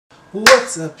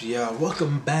What's up, y'all?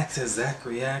 Welcome back to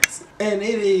ZachReacts, and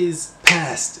it is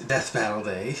past Death Battle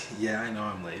Day. Yeah, I know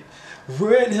I'm late.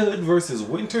 Red Hood versus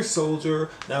Winter Soldier.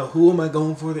 Now, who am I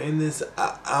going for in this?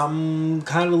 I'm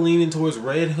kind of leaning towards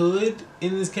Red Hood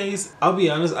in this case. I'll be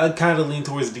honest, I kind of lean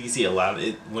towards DC a lot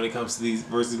when it comes to these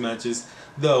versus matches.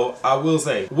 Though, I will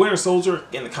say, Winter Soldier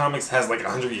in the comics has like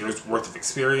 100 years worth of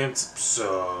experience,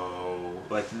 so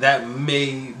like that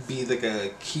may be like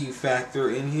a key factor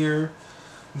in here.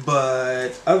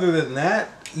 But other than that,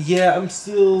 yeah, I'm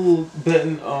still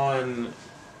betting on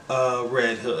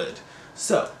Red Hood.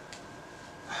 So,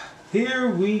 here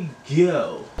we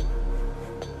go.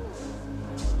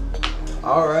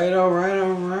 Alright.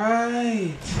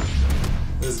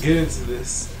 Let's get into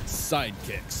this.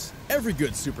 Sidekicks. Every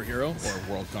good superhero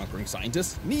or world-conquering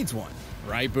scientist needs one.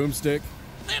 Right, Boomstick?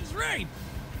 That's right.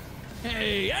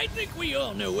 Hey, I think we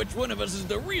all know which one of us is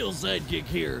the real sidekick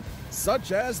here.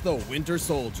 Such as the Winter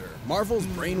Soldier, Marvel's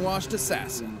brainwashed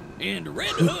assassin. And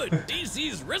Red Hood,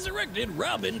 DC's resurrected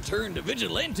Robin turned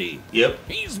vigilante. Yep.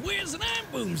 He's Wiz and I'm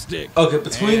Boomstick. Okay,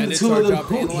 between the two of them,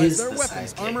 who is their the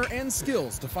weapons, sidekick? armor, and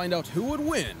skills to find out who would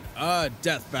win a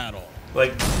death battle.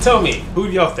 Like, tell me, who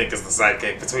do y'all think is the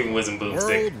sidekick between Wiz and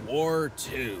Boomstick? World War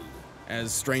II.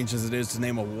 As strange as it is to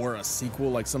name a war a sequel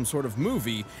like some sort of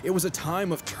movie, it was a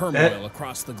time of turmoil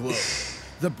across the globe.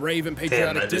 The brave and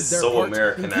patriotic did their part,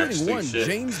 American, including actually, one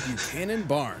James Buchanan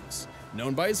Barnes,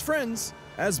 known by his friends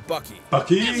as Bucky.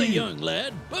 As a young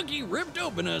lad, Bucky ripped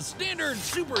open a standard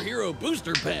superhero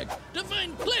booster pack to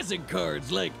find classic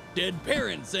cards like Dead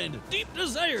Parents and Deep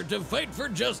Desire to Fight for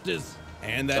Justice.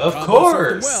 And that of combo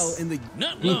served course. him well in the...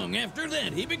 Not long after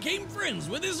that, he became friends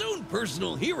with his own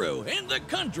personal hero and the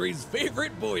country's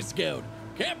favorite Boy Scout,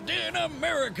 Captain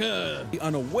America.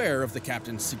 Unaware of the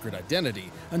captain's secret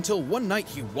identity until one night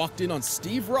he walked in on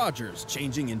Steve Rogers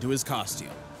changing into his costume.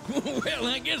 Well,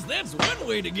 I guess that's one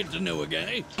way to get to know a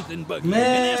guy. Ethan Bucky Man,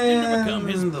 and asked him to become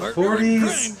his the partner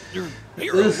 40s. in crime or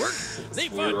hero work. They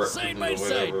fought weird, side by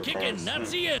side, kicking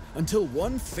Nazi ass. Until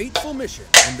one fateful mission,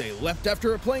 when they leapt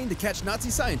after a plane to catch Nazi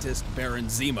scientist Baron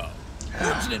Zemo.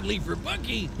 Fortunately for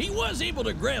Bucky, he was able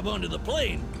to grab onto the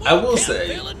plane. I will Cap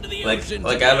say, fell into the like ocean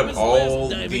out to grab of his all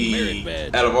last diving merit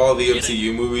badge. the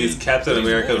MCU movies, Captain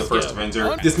America: The First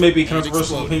Avenger. This may be a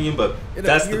controversial opinion, but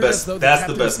that's the best. That's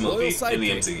the best movie in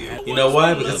the MCU. You know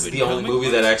why? Because it's the only movie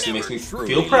that actually makes me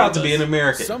feel proud to be an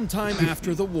American. Sometime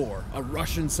after the war, a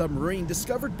Russian submarine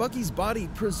discovered Bucky's body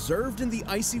preserved in the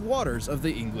icy waters of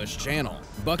the English Channel.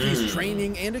 Bucky's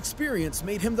training and experience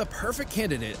made him the perfect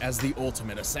candidate as the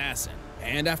ultimate assassin.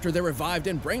 And after they revived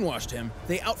and brainwashed him,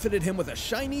 they outfitted him with a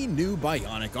shiny new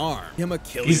bionic arm. Him a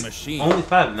killing machine. Only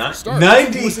 5'9".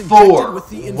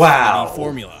 '94. Wow.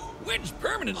 Formula. Which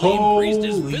permanently increased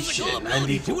his Holy physical shit,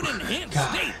 ability to 94. an enhanced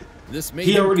God. state. This made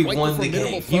He him already quite won the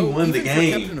formidable game. He foe won the even for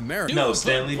Captain game. America. No,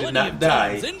 Stanley did not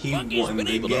die. He won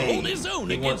the game.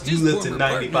 He lived to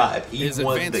 95. He His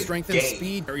won advanced the strength and game.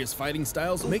 speed, various fighting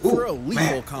styles make for a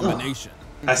lethal combination.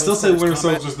 I still say Winter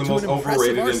Soldier is the most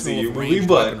overrated MCU movie,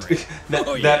 but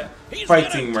that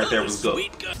fight scene right there was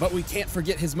good. But we can't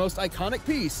forget his most iconic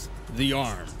piece, the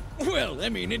arm. Well, I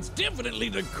mean, it's definitely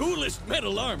the coolest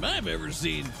metal arm I've ever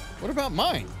seen. What about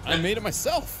mine? I made it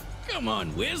myself. Come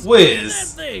on, Wiz.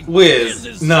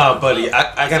 Wiz. Nah, buddy.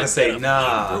 I gotta say,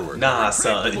 nah,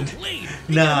 son.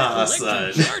 Nah,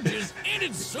 son. Charges, and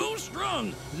it's so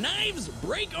strong, knives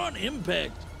break on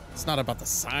impact. It's not about the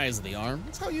size of the arm,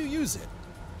 it's how you use it.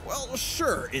 Well,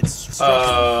 sure, it's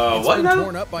structural. It's what been now?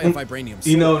 torn up by a vibranium sword.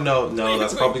 You know, no,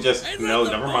 that's probably just, no,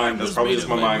 never mind. That's probably just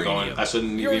my mind going. I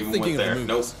shouldn't You're even thinking went of the there.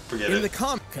 Nope, movies. forget In it. the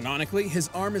comic, canonically, his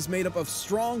arm is made up of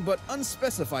strong but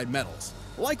unspecified metals,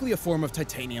 likely a form of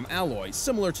titanium alloy,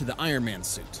 similar to the Iron Man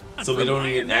suit. So we don't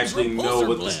even actually know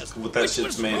what that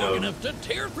shit's made of.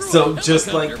 So So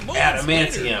just like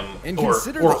adamantium And or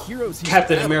consider the heroes he's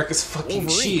Captain battled. America's fucking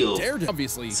Wolverine, shield. Daredevil,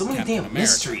 obviously So many Captain damn America.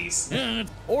 mysteries.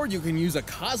 Or you can use a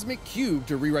cosmic cube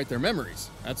to rewrite their memories.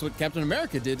 That's what Captain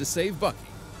America did to save Bucky.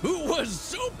 Who was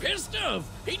so pissed off,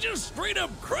 he just straight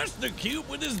up crushed the cube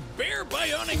with his bare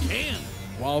bionic hand.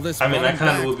 While this I mean, I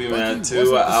kind of would be mad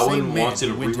too. I wouldn't want want you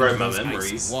to rewrite my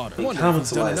memories.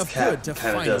 Comics-wise, Cap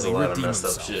kind of does a lot of messed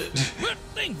up shit. But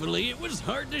thankfully, it was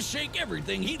hard to shake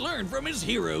everything he learned from his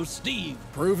hero, Steve.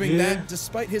 Proving that,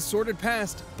 despite his sordid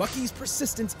past, Bucky's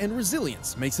persistence and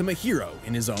resilience makes him a hero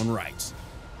in his own right.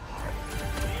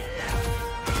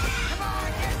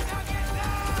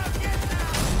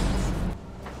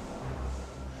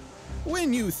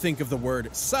 When you think of the word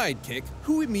sidekick,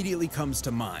 who immediately comes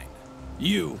to mind?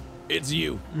 You. It's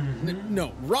you.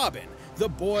 No, Robin, the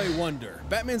boy wonder,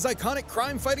 Batman's iconic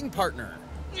crime-fighting partner.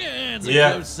 Yeah, it's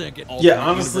a close second. Yeah,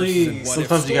 honestly, Universes and what-if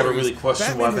sometimes you gotta stories, really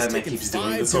question why Batman has Batman taken keeps doing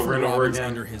 5 this over and different over Robins again.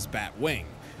 under his bat wing.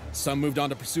 Some moved on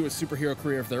to pursue a superhero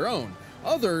career of their own.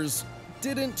 Others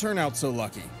didn't turn out so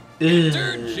lucky.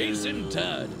 Enter Jason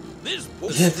Todd. This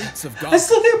Streets of I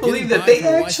still can't believe that they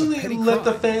getting by actually through a life of petty let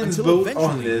the crime fans until vote on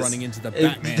eventually this. running into the And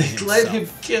Batman they let him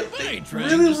himself. kill. By They trying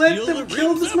really to let steal them the kill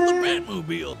rims this of the man.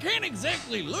 Batmobile. Can't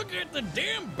exactly look at the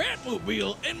damn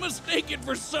Batmobile and mistake it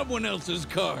for someone else's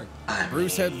car.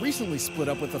 Bruce had recently split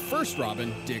up with the first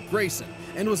Robin, Dick Grayson,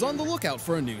 and was on the lookout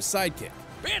for a new sidekick.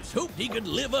 Bats hoped he could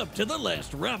live up to the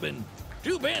last Robin.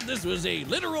 Too bad this was a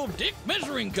literal dick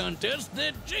measuring contest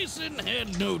that Jason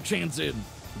had no chance in.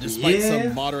 Despite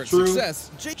some moderate true. success,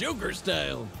 Joker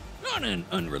style. On an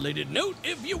unrelated note,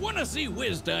 if you want to see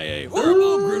Wiz die a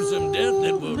horrible, gruesome death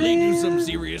that will lead to some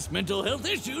serious mental health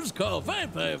issues, call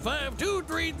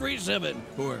 555-2337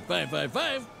 or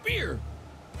 555-BEER.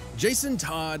 Jason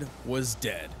Todd was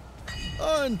dead.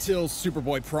 Until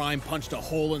Superboy Prime punched a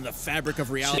hole in the fabric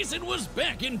of reality. Jason was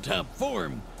back in top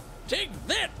form. Take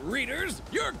that, readers!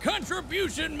 Your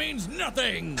contribution means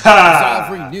nothing!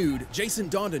 Resolve renewed, Jason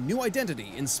donned a new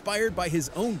identity inspired by his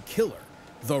own killer,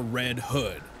 the Red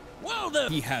Hood.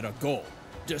 He had a goal: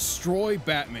 destroy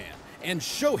Batman and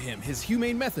show him his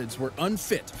humane methods were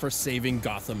unfit for saving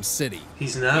Gotham City.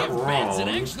 He's not If Bats had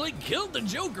wrong. actually killed the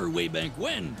Joker way back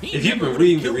when, he If you've never been would've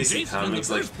reading the killed recent Jason comics,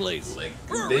 in the like, first place.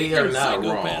 For a they are regular not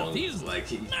psychopath, wrong. he's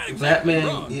Like, not exactly Batman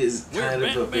wrong. is Where kind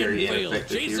of a Batman very failed,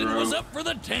 ineffective Jason hero. was up for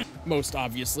the task. Most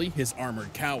obviously, his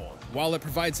armored cowl. While it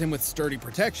provides him with sturdy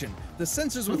protection, the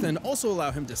sensors within also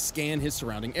allow him to scan his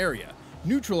surrounding area,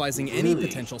 neutralizing any Really?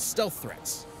 potential stealth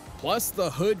threats. Plus, the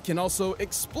hood can also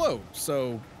explode,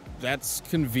 so that's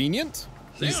convenient.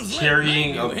 He's Sounds like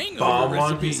carrying my new a hangover bomb on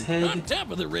recipe. his head. On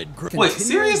top of the red Wait, Continual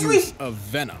seriously? use of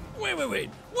venom. Wait.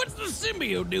 What's the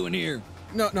symbiote doing here?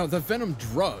 No, the venom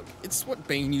drug. It's what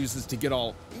Bane uses to get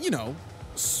all,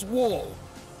 swole.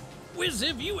 Wiz,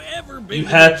 have you ever been You to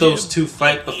had the those gym? two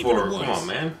fight Even before. Come once. on,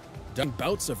 man. Done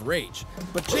bouts of rage.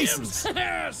 But Jason's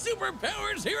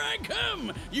Superpowers, here I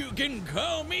come! You can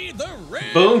call me the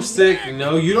Red Boomstick. Jack.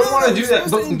 No, you don't want to do that.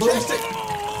 Boomstick.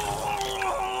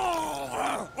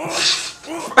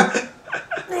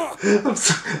 I'm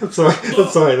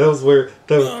sorry. That was weird.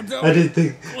 I didn't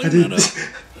think. I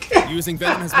didn't. using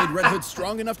venom has made Red Hood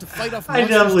strong enough to fight off I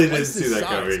monsters definitely didn't twice see his that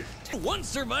size. coming. Once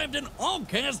survived an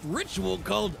all-cast ritual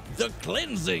called the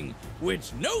Cleansing,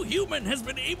 which no human has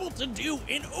been able to do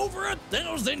in over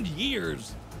 1,000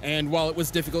 years. And while it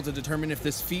was difficult to determine if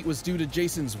this feat was due to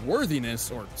Jason's worthiness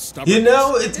or stubbornness, You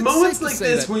know, it's moments safe to like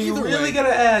say this that when you either really way,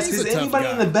 gotta ask, he's is a tough anybody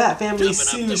guy. in the Bat family Tough enough to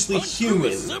seriously punch through a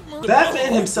human? submarine Batman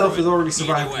bubble himself through has already it.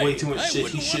 survived Either way too much I shit he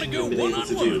wouldn't shouldn't wanna have been go able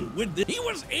to one-on-one do. with the- He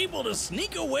was able to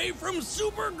sneak away from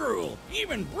Supergirl.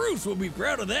 Even Bruce will be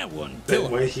proud of that one. The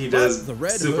way he But does the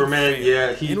Red Hood Superman, failed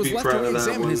yeah, he'd and was be left to proud of that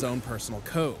re-examine one. his own personal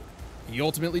code. He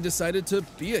ultimately decided to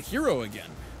be a hero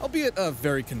again, albeit a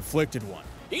very conflicted one.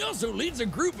 He also leads a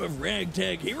group of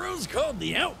ragtag heroes called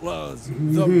the Outlaws.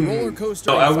 The roller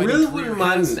coaster. Oh, I fighting really career wouldn't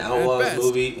mind has, an at Outlaws best,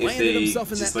 movie if landed they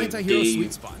himself in just that like anti-hero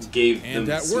sweet spot, gave and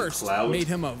them at some worst clout. made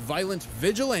him a violent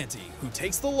vigilante who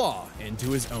takes the law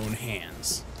into his own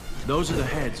hands. Those are the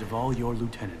heads of all your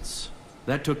lieutenants.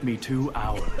 That took me 2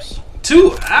 hours. 2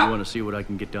 You hours. want to see what I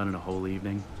can get done in a whole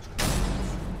evening?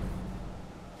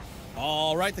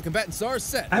 All right, the combatants are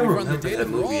set. I We run the remember data that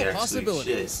for movie, all actually.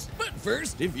 possibilities. But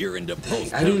first, if you're into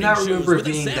post I do not remember shows with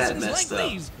being that assassins messed like up.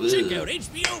 these, Ugh. check out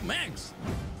HBO Max.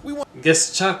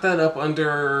 Guess chalk that up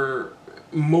under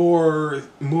more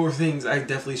things I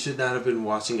definitely should not have been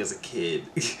watching as a kid.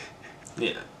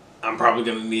 Yeah, I'm probably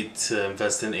gonna need to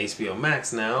invest in HBO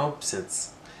Max now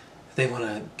since they want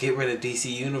to get rid of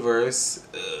DC Universe.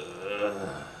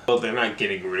 Well, they're not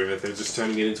getting rid of it; they're just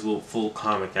turning it into a full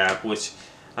comic app. Which,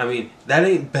 I mean, that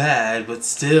ain't bad, but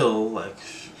still, like,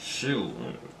 shoot.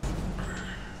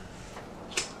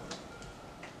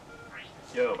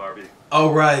 Yo, Barbie.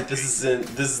 All right, this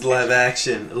is live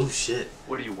action. Oh shit.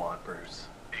 What do you want, Bruce?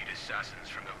 8 assassins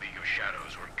from the League of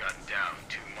Shadows were gunned down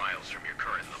 2 miles from your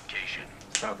current location.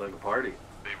 Sounds like a party.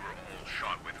 They were all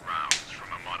shot with rounds from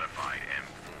a modified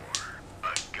M4.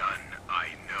 A gun I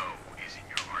know is in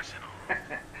your arsenal.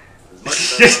 As much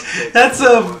as I love to take That's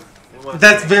we want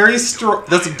That's to- very strong.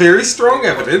 That's very strong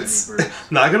evidence.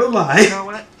 Not gonna You lie. know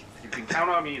what? You can count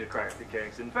on me to crack the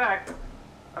case. In fact,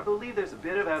 I believe there's a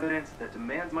bit of evidence that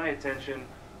demands my attention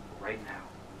right now.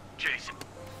 Jason,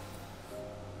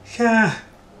 Yeah.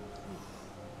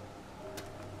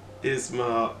 Is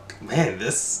my man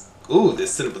this? Ooh,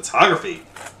 this cinematography.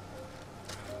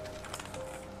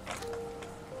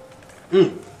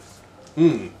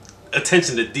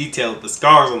 Attention to detail. The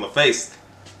scars on the face.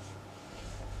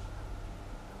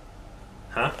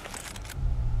 Huh?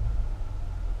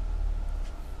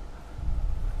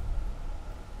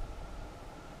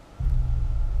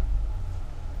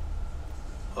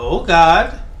 Oh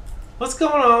God. What's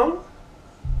going on?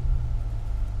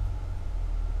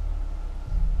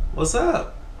 What's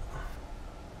up?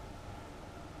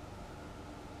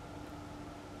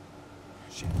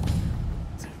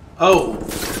 Oh.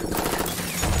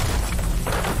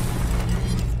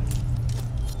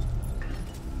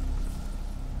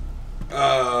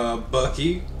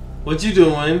 Bucky, what you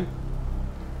doing?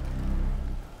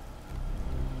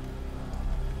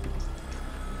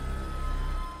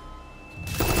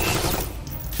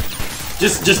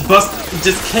 Just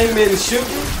came in shooting?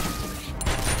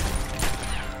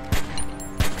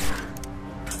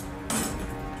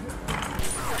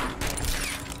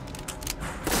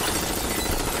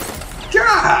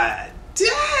 God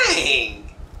dang!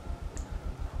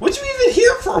 What you even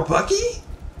here for, Bucky?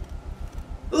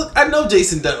 Look, I know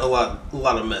Jason done a lot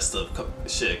of messed up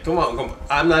shit. Come on.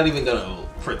 I'm not even gonna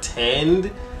pretend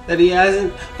that he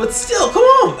hasn't, but still, come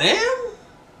on, man.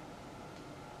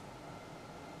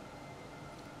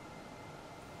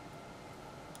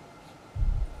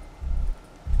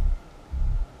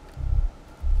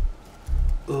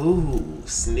 Ooh,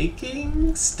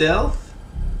 sneaking, stealth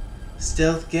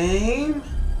game.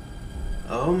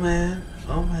 Oh man.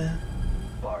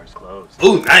 Bar's closed.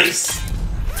 Ooh, nice.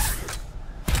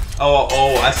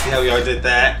 Oh, I see how y'all did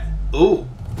that. Ooh.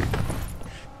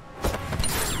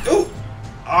 Ooh.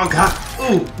 Oh, God.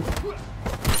 Ooh.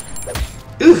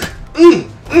 Ooh.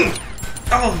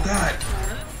 Oh, God.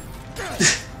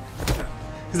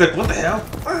 He's like, what the hell?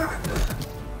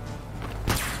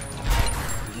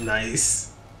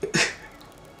 Nice.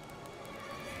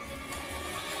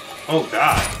 Oh,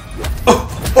 God. Oh.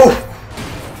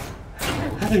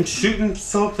 Have him shoot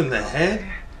himself in the head?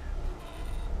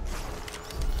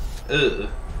 Ugh.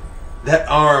 That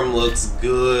arm looks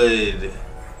good.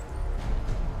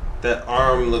 That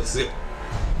arm looks good.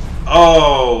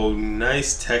 Oh,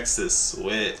 nice Texas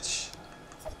switch.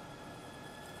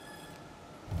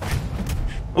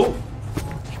 Oh.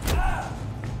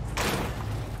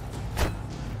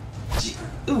 Gee.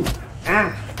 Ooh.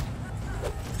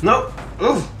 No.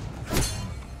 Ooh.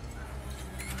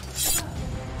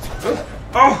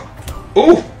 Oh.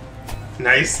 Ooh.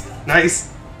 Nice.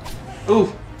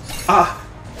 Ooh. Ah!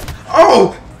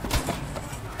 Oh!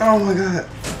 Oh my God!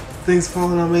 Things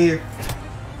falling on me here.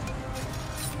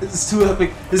 This is too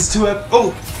epic.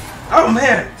 Oh! Oh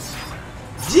man!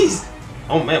 Jeez!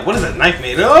 Oh man, what is that knife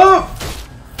made of?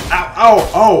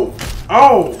 Ow!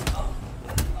 Oh!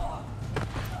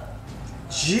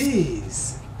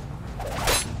 Jeez!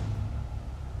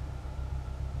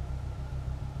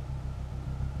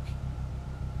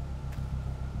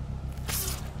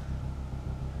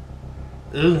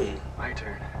 Ooh. My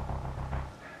turn.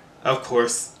 Of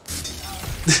course.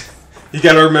 You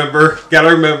gotta remember,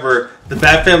 the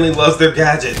Bat Family loves their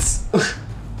gadgets.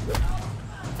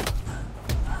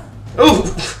 Ooh.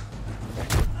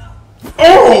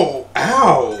 Oh!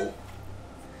 Ow!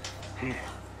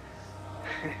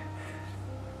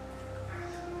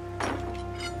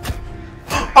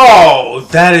 Oh,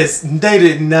 they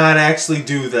did not actually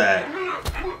do that.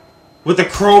 With the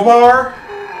crowbar?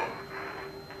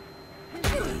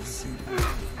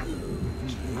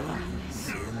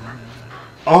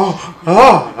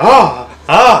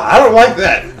 I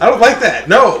don't like that.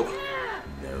 No.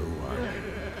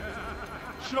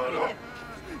 Shut up!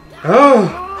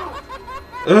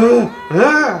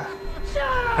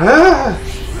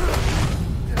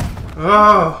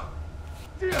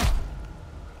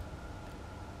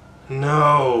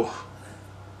 No.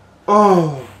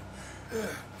 Oh.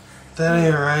 That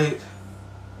ain't right.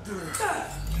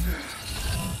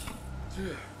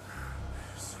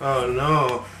 Oh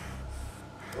no.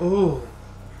 Oh.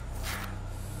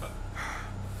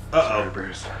 Sorry,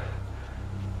 Bruce.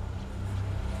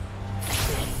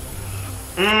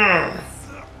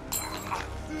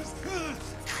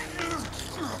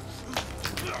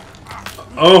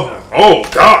 Oh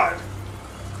God.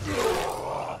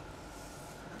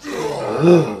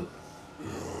 Ugh.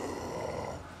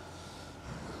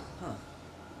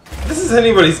 This is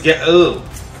anybody's get. Ugh.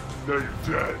 Now you're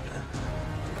dead.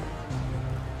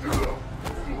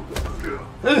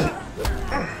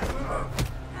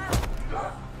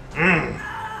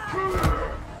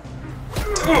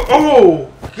 Oh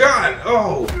God!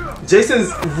 Oh,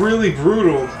 Jason's really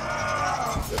brutal.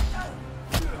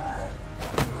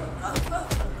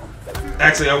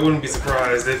 Actually, I wouldn't be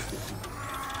surprised if.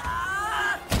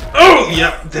 Oh,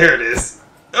 yep, there it is.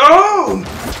 Oh.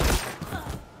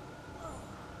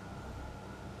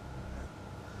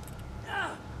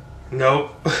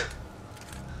 Nope.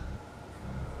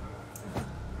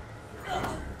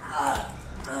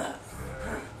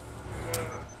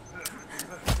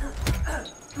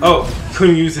 Oh,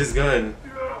 couldn't use his gun.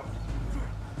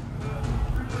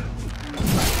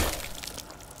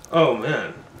 Oh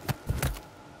man.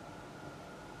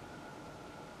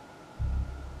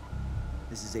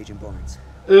 This is Agent Barnes.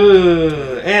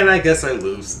 And I guess I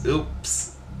lose.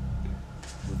 Oops.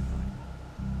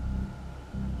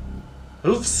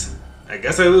 Oops. I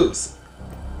guess I lose.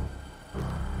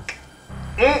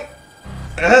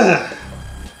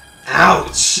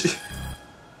 Ouch.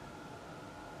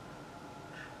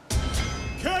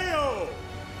 KO!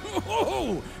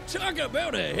 Oh, talk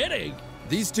about a headache.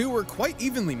 These two were quite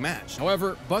evenly matched.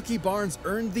 However, Bucky Barnes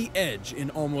earned the edge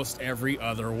in almost every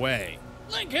other way.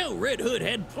 Like how Red Hood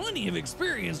had plenty of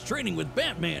experience training with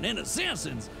Batman and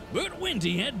assassins, but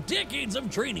Winty had decades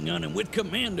of training on him with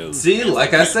commandos. See,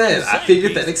 like I said, I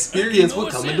figured that experience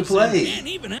would come into play.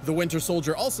 The Winter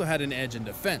Soldier also had an edge in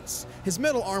defense. His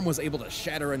metal arm was able to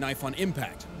shatter a knife on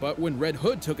impact, but when Red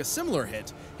Hood took a similar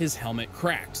hit, his helmet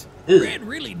cracked. Red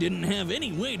really didn't have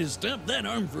any way to stop that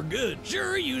arm for good.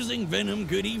 Sure, using Venom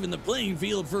could even the playing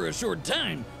field for a short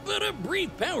time, but a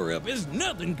brief power-up is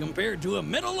nothing compared to a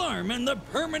metal arm and the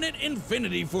permanent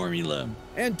infinity formula.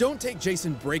 And don't take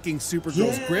Jason breaking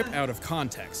Supergirl's grip out of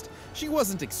context. She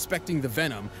wasn't expecting the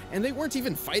Venom, and they weren't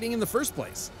even fighting in the first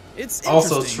place. It's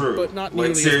also true. But not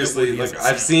like seriously, like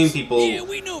I've seen people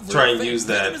try and use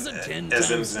that as an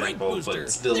example, but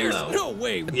still no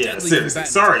way. Yeah, seriously.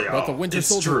 Sorry, y'all. But the Winter It's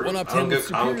Soldier true. one-upped I him with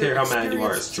don't care how mad you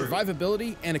are. experience, It's true.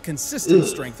 survivability, and a consistent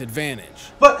strength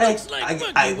advantage. But I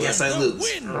Bucky guess was I the lose.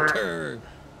 winner.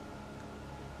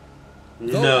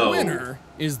 The winner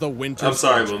is the Winter I'm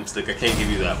sorry, Soldier. Boomstick. I can't give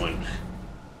you that one.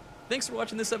 Thanks for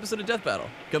watching this episode of Death Battle.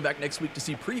 Come back next week to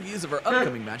see previews of our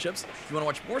upcoming matchups. If you want to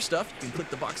watch more stuff, you can click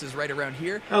the boxes right around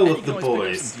here. I and love you can the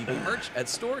always pick up boys. some TV merch at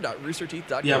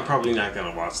store.roosterteeth.com. Yeah, I'm probably not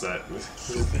gonna watch that.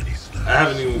 I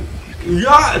haven't even. Yeah,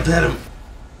 I bet him.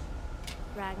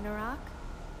 Ragnarok?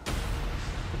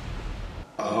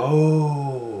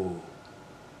 Oh.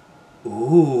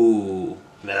 Ooh.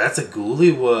 Now that's a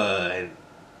ghouly one.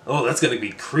 Oh, that's gonna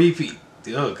be creepy.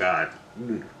 Oh god.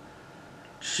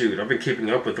 Shoot, I've been keeping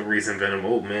up with the recent Venom.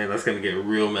 Oh man, that's gonna get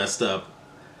real messed up.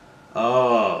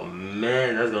 Oh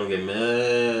man, that's gonna get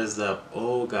messed up.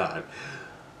 Oh god.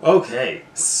 Okay,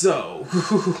 so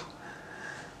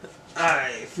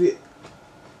I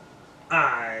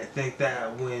think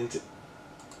that went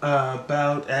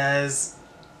about as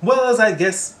well as I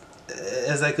guess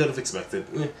as I could have expected.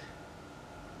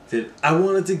 I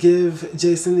wanted to give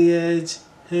Jason the edge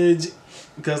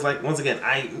because, like, once again,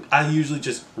 I usually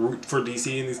just root for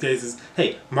DC in these cases.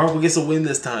 Hey, Marvel gets a win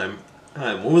this time.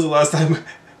 When was the last time?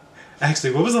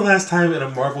 Actually, what was the last time in a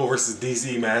Marvel versus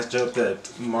DC matchup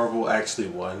that Marvel actually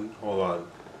won? Hold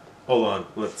on.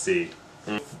 Let's see.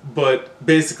 But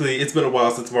basically, it's been a while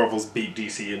since Marvel's beat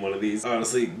DC in one of these.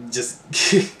 Honestly, just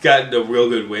gotten a real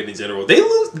good win in general.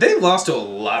 They lost to a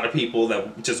lot of people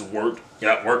that just weren't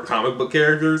comic book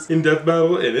characters in Death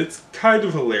Battle, and it's kind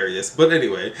of hilarious. But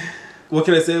anyway, what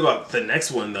can I say about the next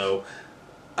one though?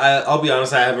 I'll be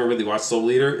honest, I haven't really watched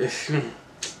Soul Eater.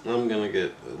 I'm gonna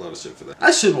get a lot of shit for that. I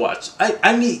should watch.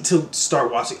 I need to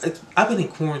start watching. I've been in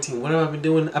quarantine. What have I been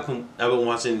doing? I've been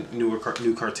watching new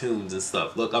cartoons and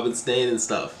stuff. Look, I've been staying and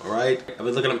stuff. All right. I've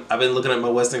been looking at my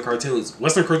Western cartoons.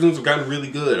 Western cartoons have gotten really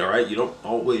good. All right. You don't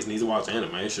always need to watch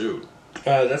anime. Shoot.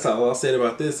 That's all I'll say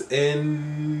about this,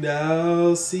 and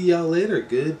I'll see y'all later.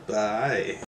 Goodbye.